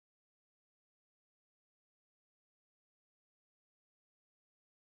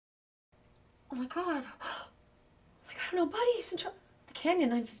Oh my god. Like, I don't know, buddy. He's in trouble. The Canyon,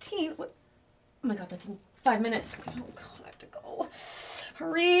 9:15. What? Oh my god, that's in 5 minutes. Oh god, I have to go.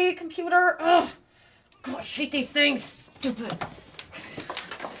 Hurry, computer. Ugh. Gosh, I hate these things. Stupid. Okay.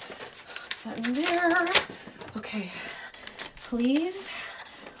 Put that in there. Okay. Please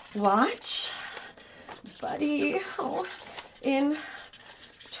watch Buddy. Oh, in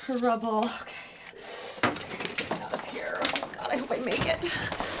trouble. Okay. Let's get out of here. Oh god, I hope I make it.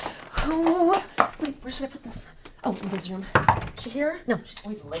 Oh, wait, where should I put this? Oh, in Liv's room. Is she here? No, she's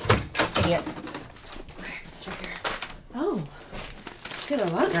always late. Idiot. Okay, it's right here. Oh, she did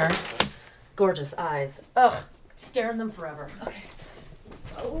a wonder. Gorgeous eyes. Ugh, stare at them forever. Okay.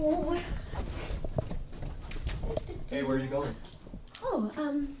 Oh. Hey, where are you going? Oh,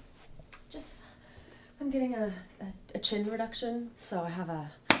 I'm getting a chin reduction, so I have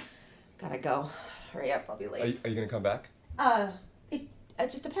gotta go. Hurry up, I'll be late. Are you gonna come back? It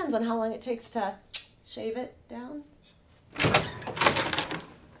just depends on how long it takes to shave it down.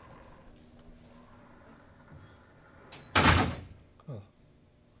 Oh,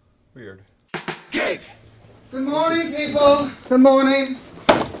 weird. Gig! Good morning, people. Good morning.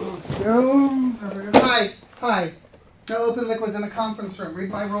 Hi. No open liquids in the conference room. Read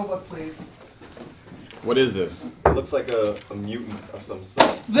my rule book, please. What is this? It looks like a mutant of some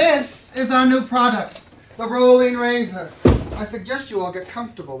sort. This is our new product, the rolling razor. I suggest you all get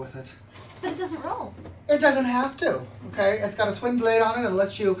comfortable with it. But it doesn't roll. It doesn't have to, okay? It's got a twin blade on it. It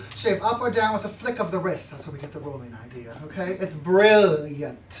lets you shave up or down with a flick of the wrist. That's where we get the rolling idea, okay? It's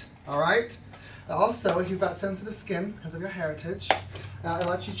brilliant, all right? Also, if you've got sensitive skin because of your heritage, it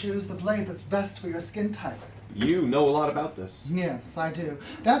lets you choose the blade that's best for your skin type. You know a lot about this. Yes, I do.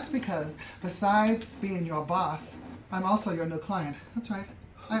 That's because, besides being your boss, I'm also your new client. That's right.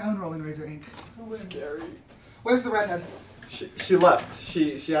 I own Rolling Razor Inc. Scary. Where's the redhead? She left.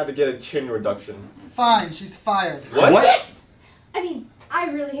 She had to get a chin reduction. Fine, she's fired. What? Yes! I mean, I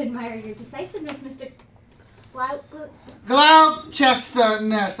really admire your decisiveness, Mr.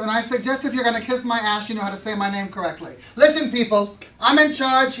 Glouchesterness, and I suggest if you're going to kiss my ass, you know how to say my name correctly. Listen, people, I'm in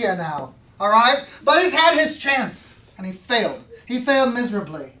charge here now, all right? Buddy's had his chance, and he failed. He failed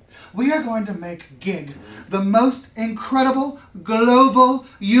miserably. We are going to make Gig the most incredible, global,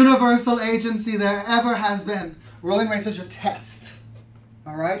 universal agency there ever has been. Rolling Razor's your test,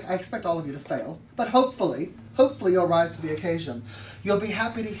 all right? I expect all of you to fail, but hopefully you'll rise to the occasion. You'll be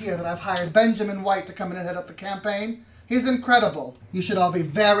happy to hear that I've hired Benjamin White to come in and head up the campaign. He's incredible. You should all be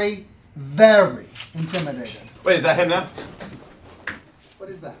very, very intimidated. Wait, is that him now?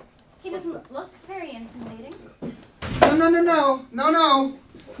 What is that? He doesn't look very intimidating.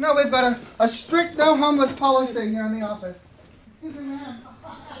 No, we've got a strict no homeless policy here in the office. Excuse me, ma'am.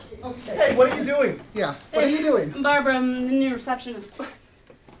 Okay. Hey, what are you doing? Yeah, what are you doing? I'm Barbara, I'm the new receptionist.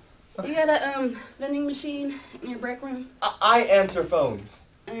 You got a vending machine in your break room? I answer phones.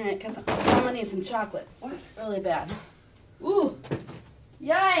 Alright, because I'm gonna need some chocolate. What? Really bad. Ooh!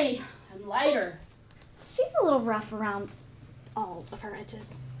 Yay! And lighter. She's a little rough around all of her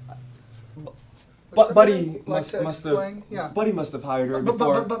edges. But Buddy must have. Yeah. Buddy must have hired her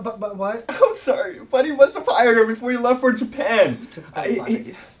before. But what? I'm sorry. Buddy must have hired her before he left for Japan.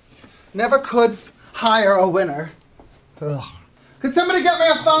 Never could hire a winner. Ugh. Could somebody get me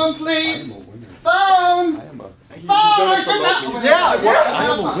a phone, please? I'm a winner. Phone! I am a. Phone! I should not. Yeah, I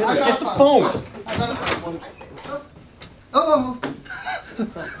am a winner. Get the phone. I got a phone. Oh.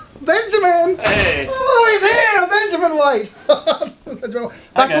 Benjamin! Hey! Oh, he's here! Benjamin White!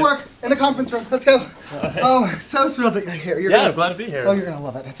 Back to work in the conference room. Let's go. Right. Oh, I'm so thrilled that you're here. I'm glad to be here. Oh, you're going to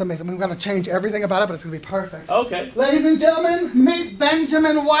love it. It's amazing. We're going to change everything about it, but it's going to be perfect. Okay. Ladies and gentlemen, meet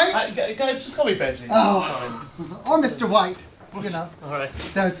Benjamin White. Guys, just call me Benji. Oh, or Mr. White. You know. All right.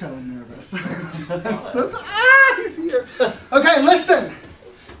 That was so nervous. He's here. Okay, listen.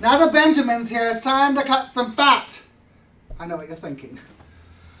 Now that Benjamin's here, it's time to cut some fat. I know what you're thinking.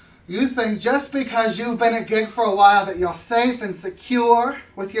 You think just because you've been at Gig for a while that you're safe and secure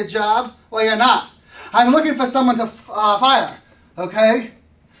with your job? Well, you're not. I'm looking for someone to fire, okay?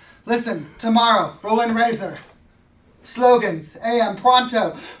 Listen, tomorrow, Rolling Razor. Slogans, AM, pronto.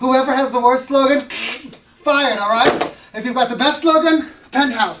 Whoever has the worst slogan, fired, all right? If you've got the best slogan,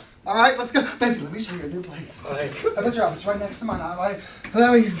 penthouse. All right, let's go. Benji, let me show you a new place. All right. I bet your office right next to mine. All right?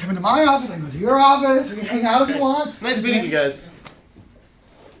 That way you can come into my office, I can go to your office, we can hang out if you want. Nice meeting you guys.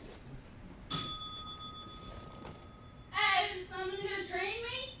 Hey, is someone gonna train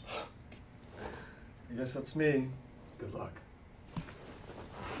me? I guess that's me. Good luck.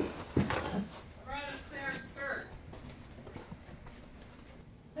 I brought a spare skirt.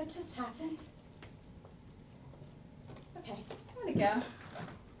 What just happened? Okay, I'm gonna go.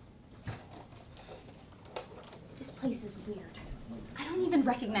 This place is weird. I don't even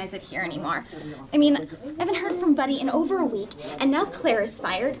recognize it here anymore. I mean, I haven't heard from Buddy in over a week, and now Claire is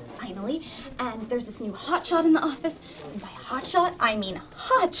fired, finally, and there's this new hotshot in the office. And by hotshot, I mean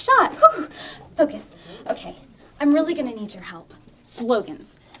hotshot. Whew. Focus. Okay, I'm really gonna need your help.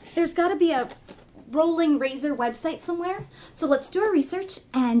 Slogans. There's gotta be a Rolling Razor website somewhere. So let's do our research,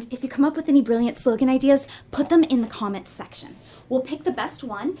 and if you come up with any brilliant slogan ideas, put them in the comments section. We'll pick the best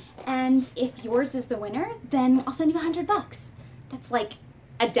one, and if yours is the winner, then I'll send you $100. That's like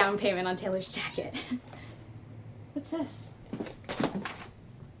a down payment on Taylor's jacket. What's this?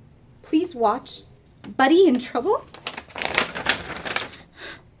 Please watch Buddy in Trouble?